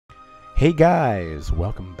Hey guys,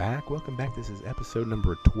 welcome back. This is episode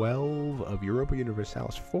number 12 of Europa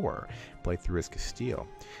Universalis 4, playthrough as Castile.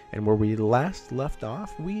 And where we last left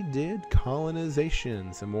off, we did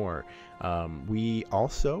colonization some more. We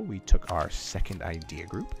took our second idea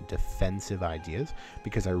group, defensive ideas,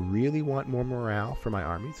 because I really want more morale for my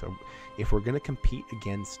army. So if we're going to compete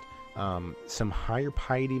against some higher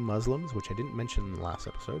piety Muslims, which I didn't mention in the last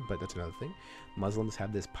episode, but that's another thing. Muslims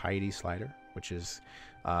have this piety slider, which is,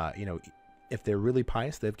 if they're really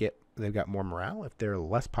pious, they've got more morale. If they're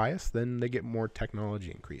less pious, then they get more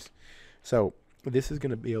technology increase. So this is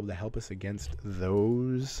going to be able to help us against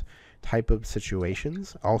those type of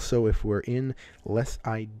situations. Also, if we're in less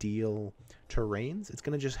ideal terrains, it's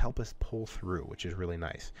going to just help us pull through, which is really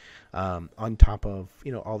nice. On top of,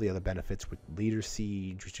 all the other benefits with leader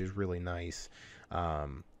siege, which is really nice.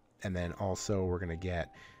 And then also we're going to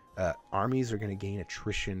get armies are going to gain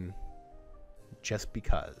attrition just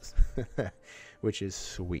because, which is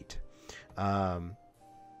sweet. And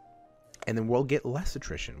then we'll get less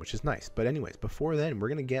attrition, which is nice. But anyways, before then, we're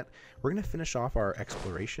gonna finish off our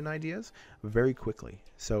exploration ideas very quickly.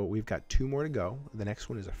 So we've got 2 more to go. The next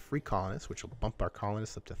one is a free colonist, which will bump our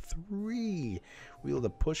colonists up to 3. We'll be able to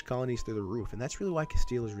push colonies through the roof, and that's really why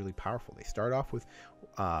Castile is really powerful. They start off with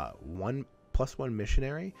 1 + 1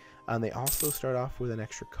 missionary, and they also start off with an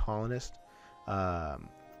extra colonist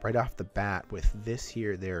right off the bat with this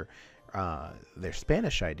here, their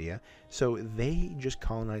Spanish idea. So they just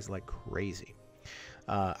colonize like crazy.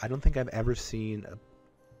 I don't think I've ever seen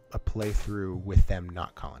a playthrough with them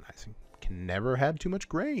not colonizing. Can never have too much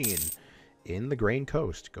grain in the grain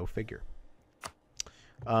coast. Go figure.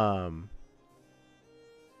 So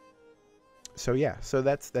yeah, so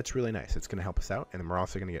that's really nice. It's going to help us out, and then we're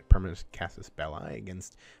also going to get permanent casus belli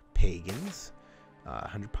against pagans.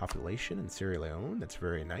 100 population in Sierra Leone. That's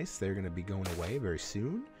very nice. They're going to be going away very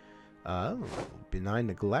soon. Benign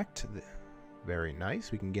neglect. Very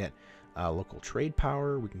nice. We can get local trade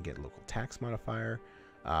power. We can get local tax modifier.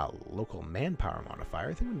 Local manpower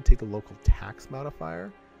modifier. I think I'm going to take the local tax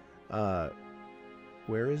modifier.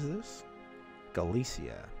 Where is this?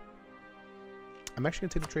 Galicia. I'm actually going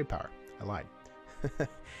to take the trade power. I lied.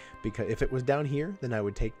 Because if it was down here, then I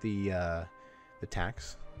would take the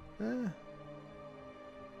tax.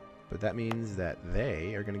 But that means that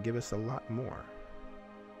they are going to give us a lot more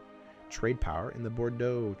trade power in the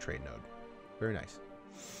Bordeaux trade node. Very nice.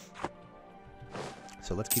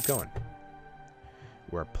 So let's keep going.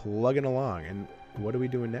 We're plugging along. And what are we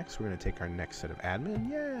doing next? We're going to take our next set of admin.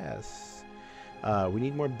 Yes. We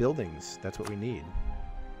need more buildings. That's what we need.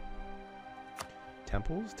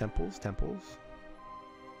 Temples.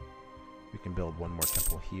 We can build 1 more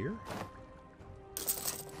temple here.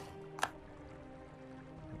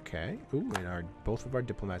 Okay. Ooh, and both of our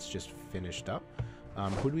diplomats just finished up.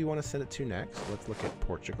 Who do we want to send it to next? Let's look at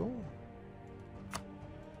Portugal.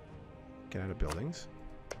 Get out of buildings.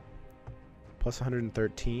 Plus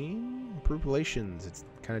 113. Improve relations. It's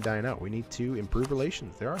kind of dying out. We need to improve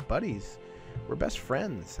relations. They're our buddies. We're best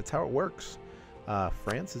friends. That's how it works.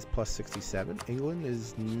 France is plus 67. England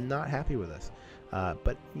is not happy with us.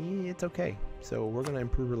 But it's okay. So we're going to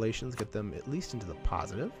improve relations, get them at least into the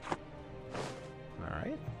positive.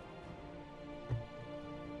 Alright.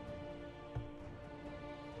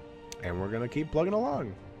 And we're going to keep plugging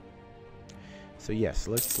along. So yes,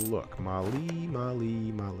 let's look. Mali.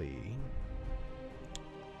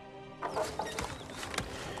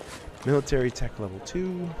 Military tech level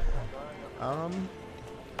 2.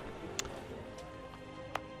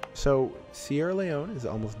 So Sierra Leone is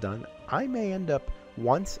almost done. I may end up,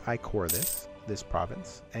 once I core this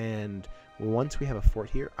province, and once we have a fort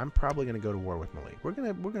here, I'm probably going to go to war with Mali. We're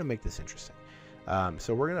gonna make this interesting.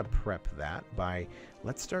 So we're gonna prep that by,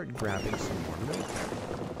 let's start grabbing some more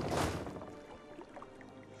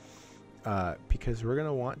military. Because we're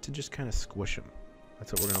gonna want to just kind of squish them.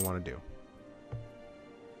 That's what we're gonna want to do.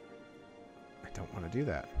 I don't want to do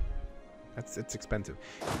that. It's expensive.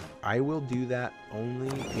 I will do that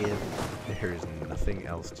only if there's nothing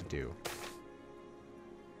else to do.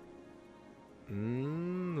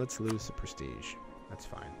 Let's lose the prestige. That's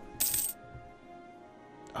fine.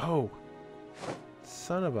 Oh!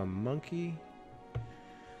 Son of a monkey.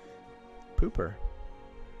 Pooper.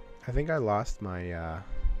 I think I lost my,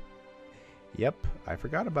 Yep, I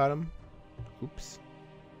forgot about him. Oops.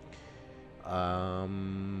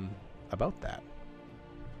 About that.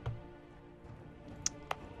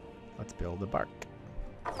 Let's build a bark.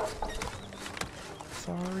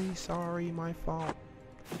 Sorry, my fault.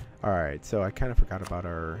 Alright, so I kind of forgot about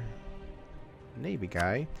our Navy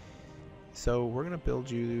guy. So we're going to build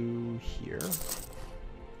you here.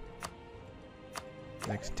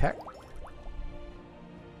 Next tech.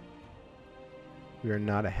 We are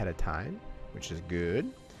not ahead of time, which is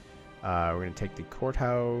good. We're going to take the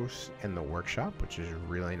courthouse and the workshop, which is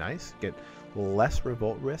really nice. Get less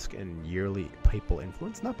revolt risk and yearly papal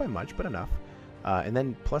influence. Not by much, but enough. And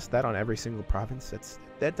then plus that on every single province.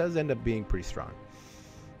 That does end up being pretty strong.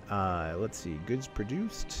 Let's see. Goods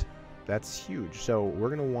produced. That's huge. So we're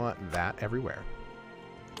going to want that everywhere.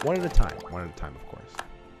 One at a time. One at a time, of course.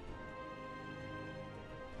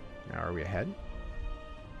 Now, are we ahead?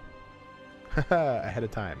 Ahead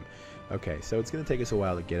of time. Okay, so it's going to take us a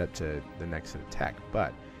while to get up to the next set of tech,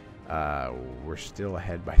 but we're still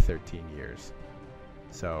ahead by 13 years.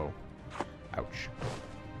 So, ouch.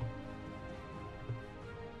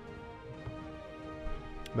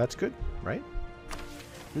 That's good, right?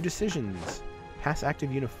 New decisions. Pass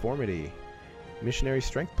active uniformity. Missionary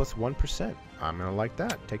strength plus 1%. I'm going to like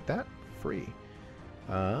that. Take that. Free.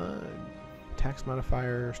 Tax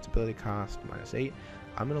modifier. Stability cost -8.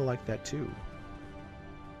 I'm going to like that too.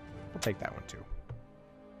 I'll take that one too.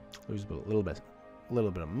 Lose a little bit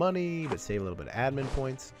of money, but save a little bit of admin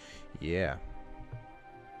points. Yeah.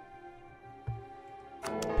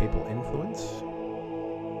 Papal influence.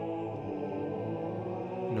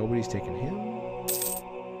 Nobody's taking him.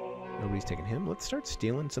 Nobody's taking him. Let's start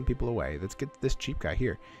stealing some people away. Let's get this cheap guy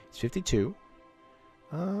here. He's 52.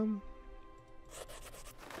 Ooh,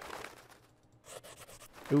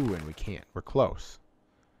 and we can't. We're close.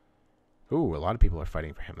 Ooh, a lot of people are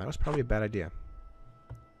fighting for him. That was probably a bad idea.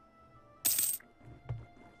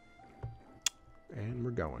 And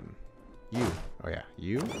we're going. You. Oh, yeah.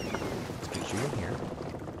 You. Let's get you in here.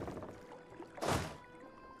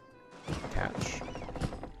 Attach.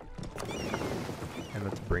 And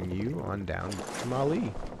let's bring you on down to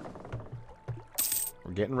Mali.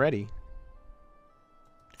 We're getting ready.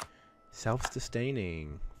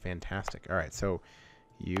 Self-sustaining. Fantastic. All right, so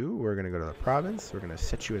we're going to go to the province. We're going to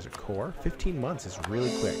set you as a core. 15 months is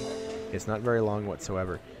really quick. It's not very long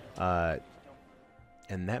whatsoever.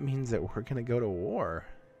 And that means that we're going to go to war.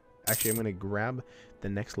 Actually, I'm going to grab the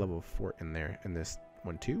next level of fort in there, in this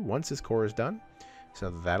one too, once this core is done.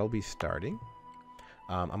 So that'll be starting.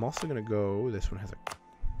 I'm also going to go, this one has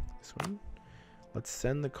this one. Let's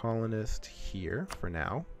send the colonist here for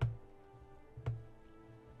now.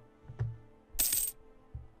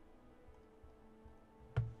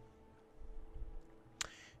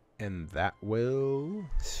 And that will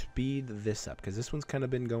speed this up, because this one's kind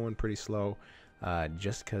of been going pretty slow,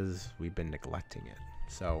 just because we've been neglecting it.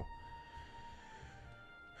 So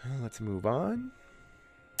let's move on.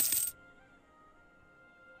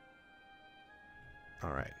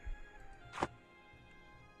 All right.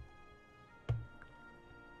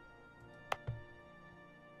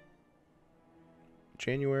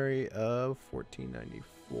 January of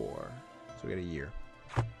 1494. So we got a year.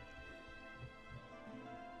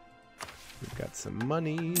 We've got some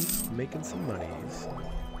money, making some monies.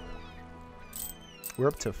 We're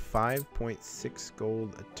up to 5.6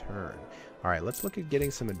 gold a turn. All right, let's look at getting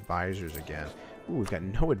some advisors again. Ooh, we've got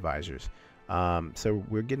no advisors. So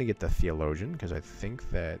we're going to get the theologian, because I think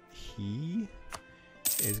that he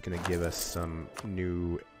is going to give us some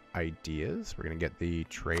new ideas. We're going to get the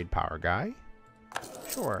trade power guy.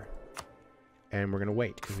 Sure. And we're going to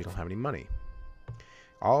wait, because we don't have any money.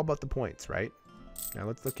 All about the points, right? Now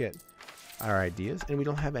let's look at our ideas, and we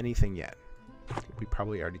don't have anything yet. We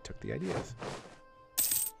probably already took the ideas.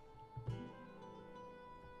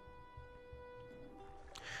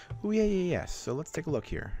 Oh, yeah. So let's take a look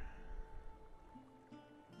here.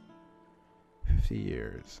 50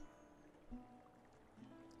 years.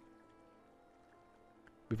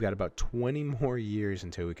 We've got about 20 more years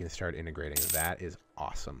until we can start integrating. That is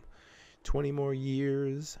awesome. 20 more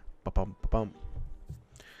years. Ba-bum.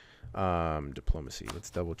 Diplomacy. Let's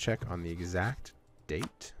double check on the exact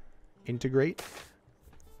date. Integrate.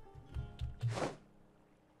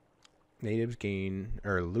 Natives gain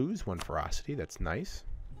or lose 1 ferocity. That's nice.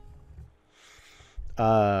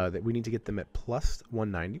 That we need to get them at plus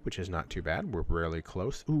 190, which is not too bad. We're really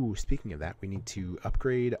close. Ooh, speaking of that, we need to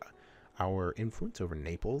upgrade our influence over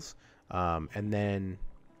Naples, and then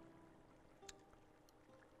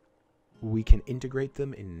we can integrate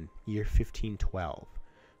them in year 1512,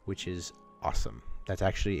 which is awesome. That's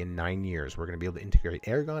actually in 9 years. We're going to be able to integrate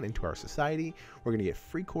Aragon into our society. We're going to get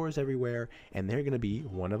free cores everywhere, and they're going to be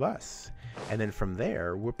one of us. And then from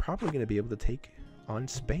there, we're probably going to be able to take on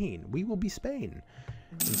Spain. We will be Spain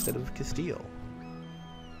instead of Castile.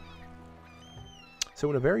 So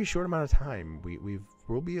in a very short amount of time,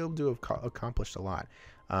 we'll be able to have accomplished a lot.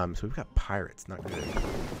 So we've got pirates, not good.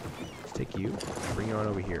 Let's take you, bring you on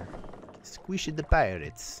over here. Squish the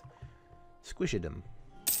pirates. Squish them.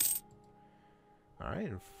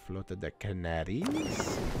 Alright, Flota de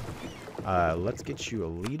Canaries. Let's get you a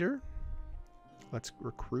leader. Let's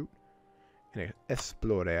recruit an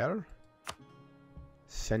explorer.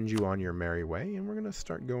 Send you on your merry way, and we're going to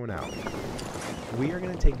start going out. We are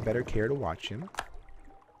going to take better care to watch him.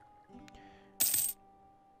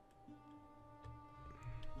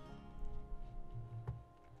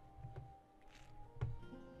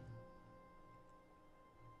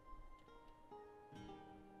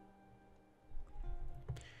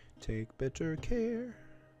 Take better care.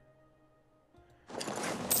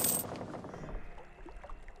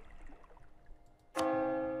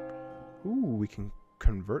 Ooh, we can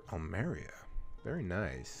convert Almeria. Very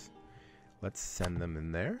nice. Let's send them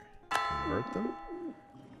in there. Convert them.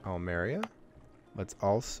 Almeria. Let's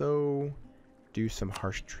also do some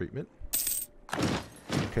harsh treatment.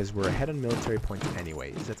 Because we're ahead on military points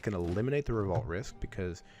anyways. That's going to eliminate the revolt risk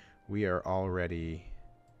because we are already...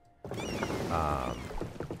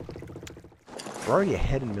 we're already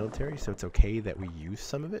ahead in military, so it's okay that we use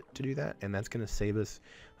some of it to do that, and that's going to save us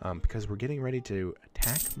because we're getting ready to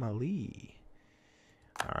attack Mali.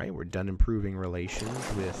 Alright, we're done improving relations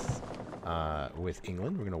with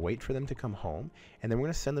England. We're going to wait for them to come home, and then we're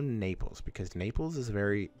going to send them to Naples because Naples is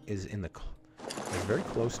very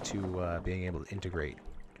close to being able to integrate.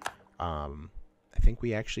 I think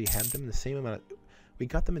we actually had them the same amount. We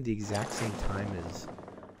got them at the exact same time as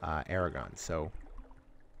Aragon, so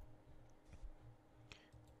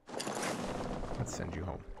let's send you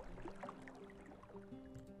home.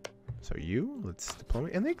 So let's deploy,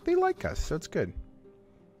 and they like us, so it's good.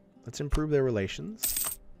 Let's improve their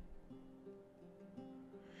relations.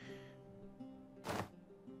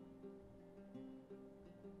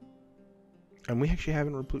 And we actually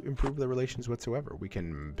haven't improved their relations whatsoever. We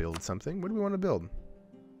can build something. What do we want to build?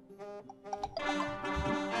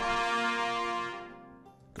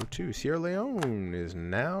 Go to Sierra Leone is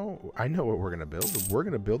now... I know what we're going to build. We're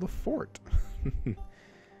going to build a fort.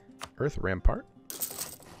 Earth Rampart.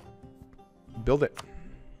 Build it.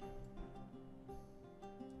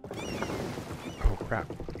 Oh, crap.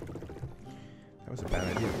 That was a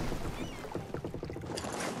bad idea.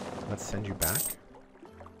 Let's send you back.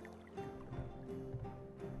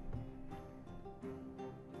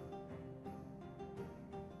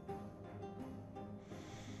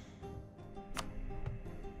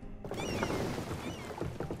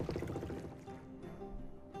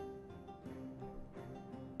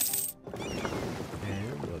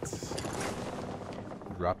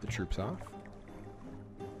 Drop the troops off.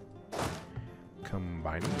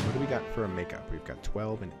 Combining. What do we got for a makeup? We've got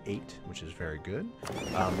 12 and 8, which is very good.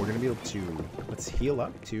 We're going to be able to... Let's heal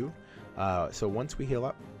up, too. So once we heal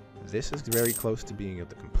up, this is very close to being able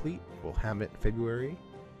to complete. We'll have it February.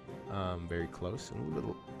 Very close.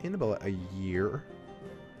 In about a year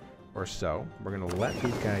or so. We're going to let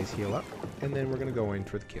these guys heal up, and then we're going to go in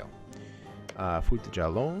for the kill. Foot de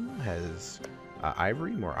Jalon has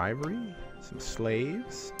ivory, more ivory. Some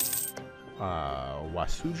slaves.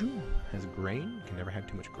 Wasuju has grain. Can never have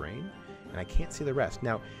too much grain. And I can't see the rest.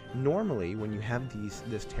 Now, normally when you have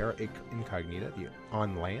this terra incognita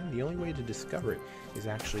on land, the only way to discover it is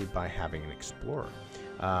actually by having an explorer.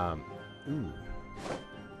 The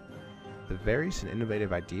various and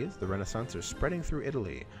innovative ideas of the Renaissance are spreading through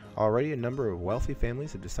Italy. Already a number of wealthy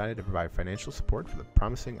families have decided to provide financial support for the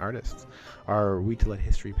promising artists. Are we to let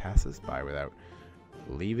history pass us by without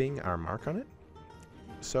leaving our mark on it?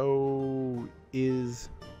 So that's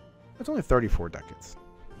only 34 ducats.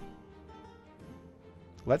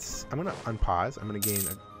 I'm gonna unpause. I'm gonna gain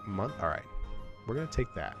a month. All right, we're gonna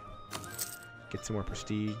take that. Get some more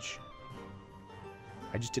prestige.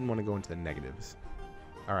 I just didn't want to go into the negatives.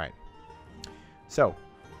 All right. So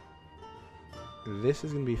this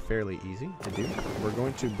is gonna be fairly easy to do. We're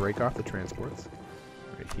going to break off the transports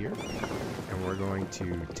right here, and we're going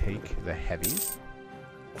to take the heavies.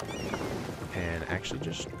 And actually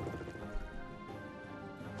just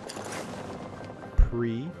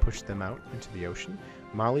push them out into the ocean.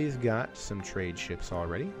 Mali's got some trade ships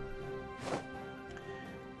already.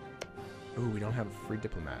 Ooh, we don't have a free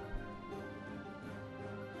diplomat.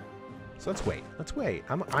 So let's wait. Let's wait.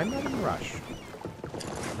 I'm not in a rush.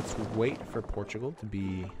 Let's wait for Portugal to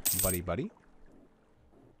be buddy-buddy.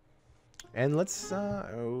 And let's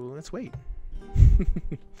wait.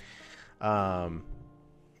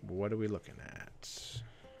 What are we looking at?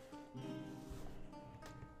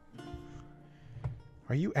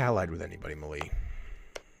 Are you allied with anybody, Mali?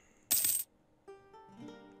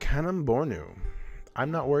 Kanem Bornu.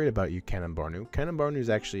 I'm not worried about you, Kanem Bornu. Kanem Bornu is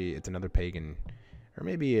actually, it's another pagan, or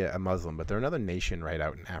maybe a Muslim, but they're another nation right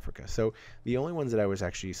out in Africa. So the only ones that I was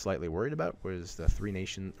actually slightly worried about was the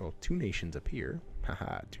two nations up here.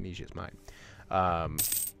 Haha, Tunisia is mine.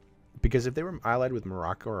 Because if they were allied with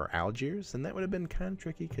Morocco or Algiers, then that would have been kind of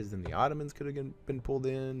tricky, because then the Ottomans could have been pulled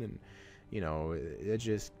in, and, you know, it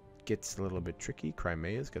just gets a little bit tricky.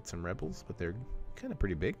 Crimea's got some rebels, but they're kind of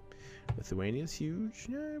pretty big. Lithuania's huge.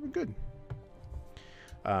 Yeah, we're good.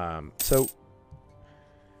 So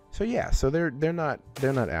they're not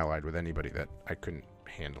allied with anybody that I couldn't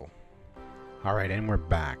handle. All right, and we're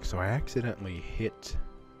back. So I accidentally hit.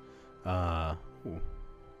 Play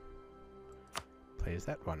is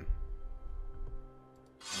that one.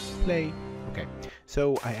 Play. Okay,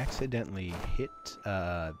 so I accidentally hit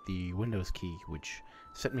the Windows key, which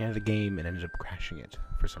set me out of the game and ended up crashing it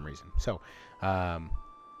for some reason. So,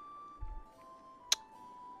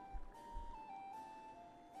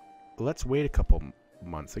 let's wait a couple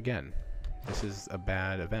months again. This is a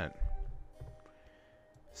bad event.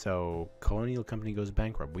 So, colonial company goes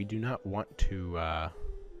bankrupt. We do not want to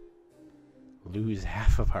lose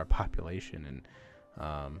half of our population in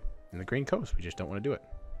the Grain Coast. We just don't want to do it.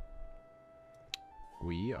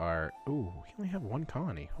 We are... Ooh, we only have one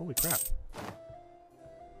colony. Holy crap.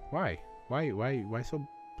 Why? Why so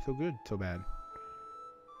good, so bad?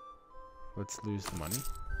 Let's lose the money.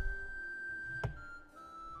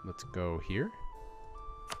 Let's go here.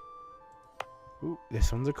 Ooh,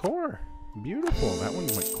 this one's a core. Beautiful. That one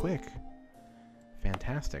went quick.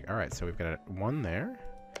 Fantastic. All right, so we've got one there.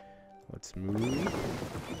 Let's move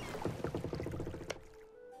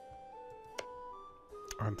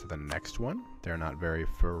on to the next one. They're not very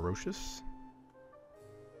ferocious.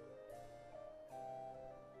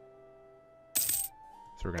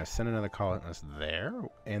 So we're going to send another colonist there.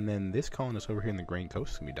 And then this colonist over here in the Grain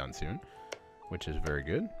Coast is going to be done soon, which is very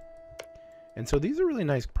good. And so these are really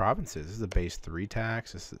nice provinces. This is a base 3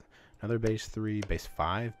 tax. This is another base 3, base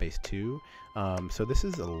 5, base 2. So this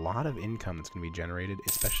is a lot of income that's going to be generated,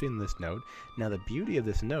 especially in this node. Now, the beauty of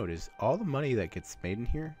this node is all the money that gets made in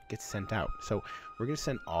here gets sent out. So we're going to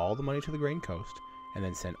send all the money to the Grain Coast, and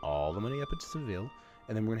then send all the money up into Seville.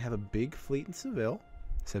 And then we're going to have a big fleet in Sevilla,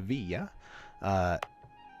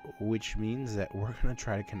 which means that we're going to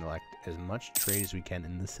try to collect as much trade as we can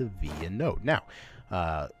in the Sevilla node. Now,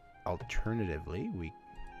 alternatively, we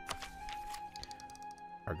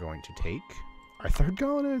are going to take our third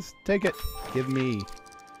colonist. Take it. Give me.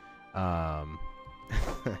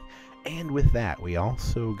 And with that, we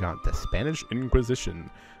also got the Spanish Inquisition.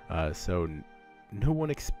 So no one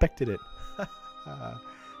expected it.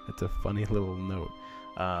 That's a funny little note.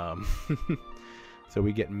 So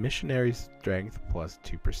we get missionary strength plus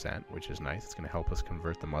 2%, which is nice. It's going to help us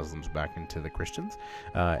convert the Muslims back into the Christians.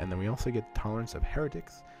 And then we also get tolerance of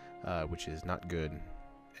heretics, which is not good,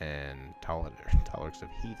 and tolerance of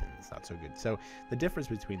heathens, not so good. So the difference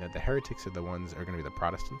between that, the heretics are the ones are going to be the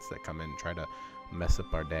Protestants that come in and try to mess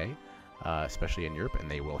up our day, especially in Europe, and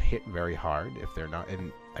they will hit very hard if they're not.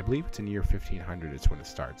 And I believe it's in year 1500 is when it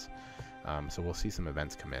starts. So we'll see some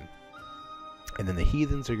events come in. And then the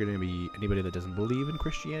heathens are going to be anybody that doesn't believe in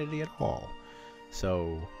Christianity at all.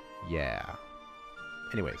 So, yeah.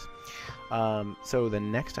 Anyways, so the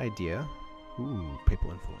next idea,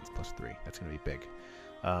 papal influence plus 3. That's going to be big.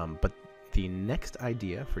 But the next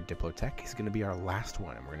idea for Diplotech is going to be our last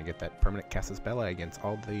one, and we're going to get that permanent casus belli against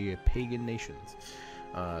all the pagan nations.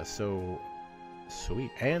 So,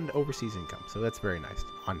 sweet. And overseas income. So that's very nice.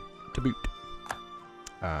 On to boot.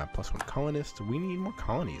 Plus 1 colonist. We need more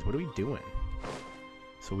colonies. What are we doing?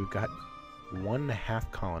 So we've got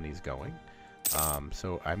 1.5 colonies going.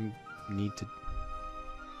 So I need to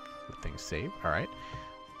let things save. All right.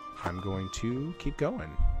 I'm going to keep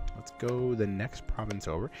going. Let's go the next province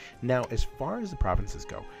over. Now, as far as the provinces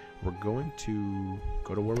go, we're going to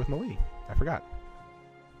go to war with Mali. I forgot.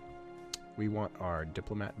 We want our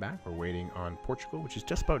diplomat back. We're waiting on Portugal, which is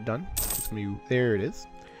just about done. It's gonna be, there it is.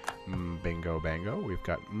 Bingo, bango. We've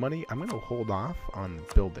got money. I'm going to hold off on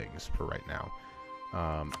buildings for right now.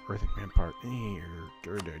 Earthen Rampart.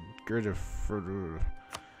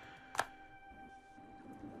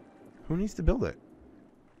 Who needs to build it?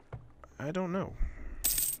 I don't know.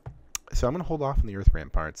 So I'm going to hold off on the Earth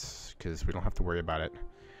Ramparts because we don't have to worry about it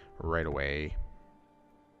right away.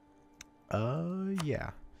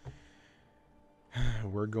 Yeah.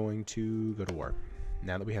 We're going to go to war.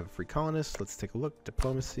 Now that we have a free colonist, let's take a look.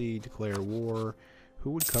 Diplomacy, declare war.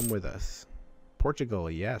 Who would come with us? Portugal,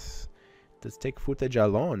 yes. Let's take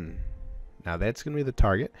Futejalon. Now that's going to be the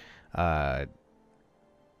target.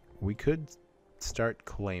 We could start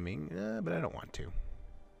claiming, but I don't want to.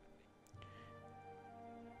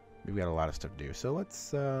 We've got a lot of stuff to do. So let's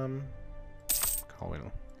declare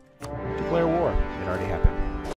war. It already happened.